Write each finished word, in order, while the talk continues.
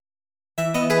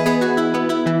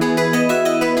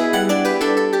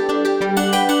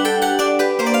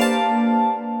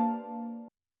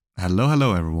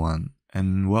Hello everyone,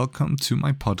 and welcome to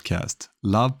my podcast,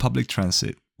 Love Public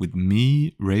Transit, with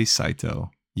me, Ray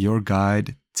Saito, your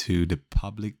guide to the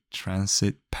public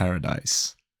transit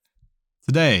paradise.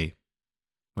 Today,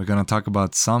 we're going to talk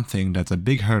about something that's a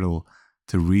big hurdle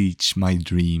to reach my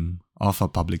dream of a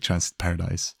public transit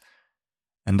paradise.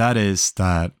 And that is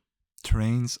that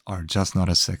trains are just not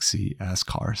as sexy as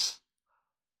cars.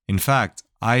 In fact,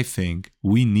 I think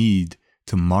we need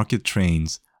to market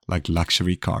trains like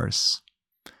luxury cars.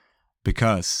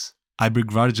 Because I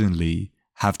begrudgingly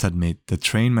have to admit that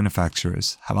train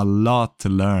manufacturers have a lot to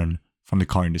learn from the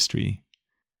car industry.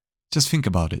 Just think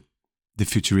about it. The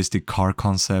futuristic car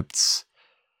concepts,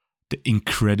 the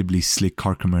incredibly slick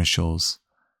car commercials,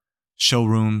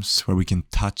 showrooms where we can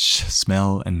touch,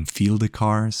 smell, and feel the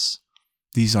cars.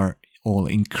 These are all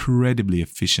incredibly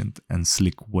efficient and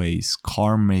slick ways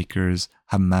car makers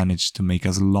have managed to make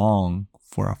us long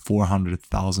for a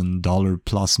 $400,000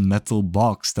 plus metal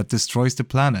box that destroys the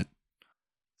planet.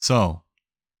 So,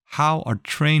 how are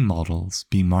train models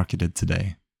being marketed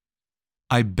today?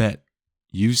 I bet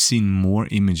you've seen more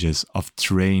images of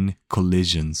train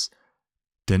collisions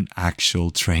than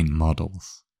actual train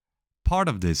models. Part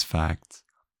of this fact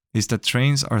is that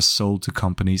trains are sold to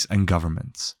companies and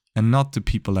governments, and not to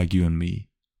people like you and me.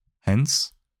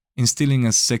 Hence, instilling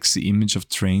a sexy image of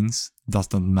trains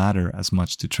does not matter as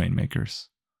much to train makers.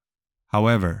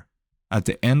 However, at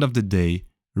the end of the day,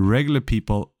 regular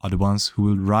people are the ones who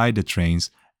will ride the trains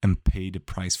and pay the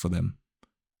price for them.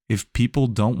 If people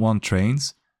don't want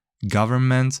trains,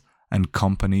 governments and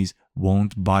companies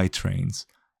won't buy trains,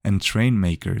 and train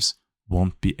makers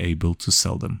won't be able to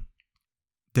sell them.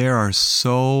 There are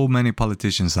so many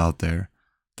politicians out there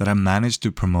that have managed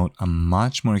to promote a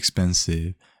much more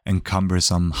expensive and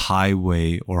cumbersome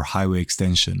highway or highway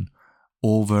extension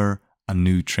over a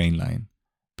new train line,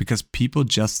 because people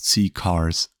just see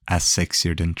cars as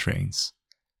sexier than trains.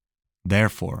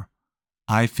 Therefore,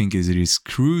 I think it is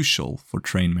crucial for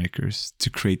train makers to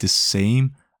create the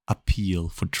same appeal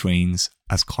for trains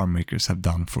as car makers have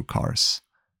done for cars.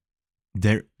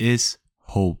 There is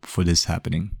hope for this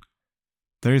happening.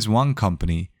 There is one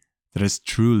company that has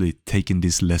truly taken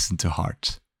this lesson to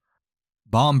heart.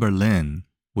 Bahn Berlin,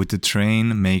 with the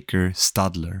train maker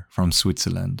Stadler from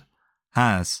Switzerland,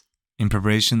 has, in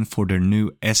preparation for their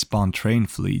new S-Bahn train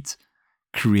fleet,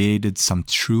 created some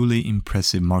truly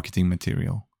impressive marketing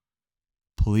material.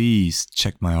 Please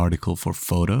check my article for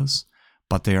photos,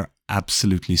 but they are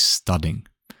absolutely stunning.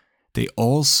 They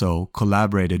also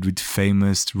collaborated with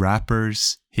famous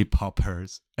rappers,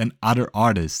 hip-hoppers, and other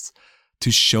artists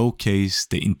to showcase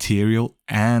the interior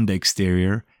and the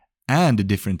exterior and the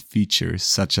different features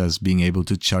such as being able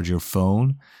to charge your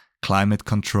phone, climate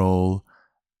control,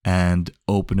 and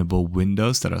openable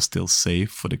windows that are still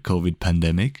safe for the COVID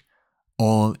pandemic,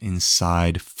 all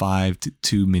inside 5 to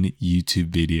 2 minute YouTube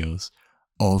videos,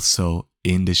 also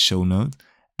in the show note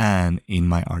and in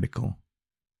my article.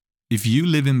 If you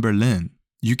live in Berlin,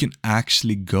 you can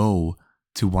actually go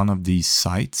to one of these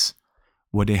sites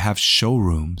where they have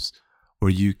showrooms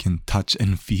where you can touch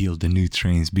and feel the new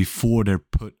trains before they're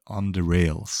put on the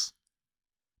rails.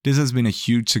 This has been a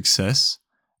huge success,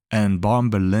 and Bahn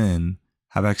Berlin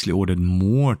have actually ordered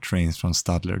more trains from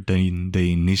Stadler than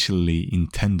they initially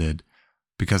intended,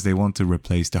 because they want to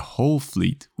replace the whole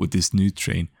fleet with this new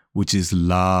train, which is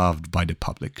loved by the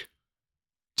public.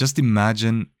 Just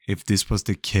imagine if this was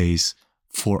the case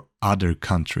for other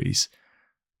countries,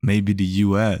 maybe the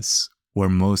US, where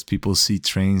most people see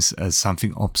trains as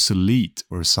something obsolete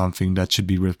or something that should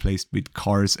be replaced with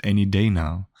cars any day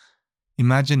now.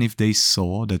 Imagine if they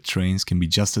saw that trains can be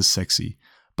just as sexy,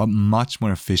 but much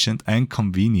more efficient and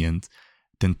convenient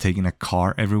than taking a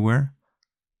car everywhere.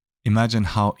 Imagine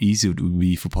how easy it would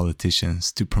be for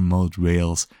politicians to promote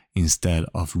rails instead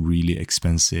of really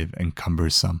expensive and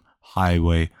cumbersome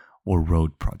highway or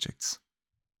road projects.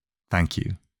 Thank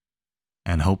you.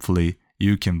 And hopefully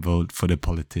you can vote for the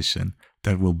politician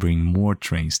that will bring more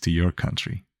trains to your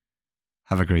country.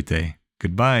 Have a great day.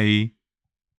 Goodbye.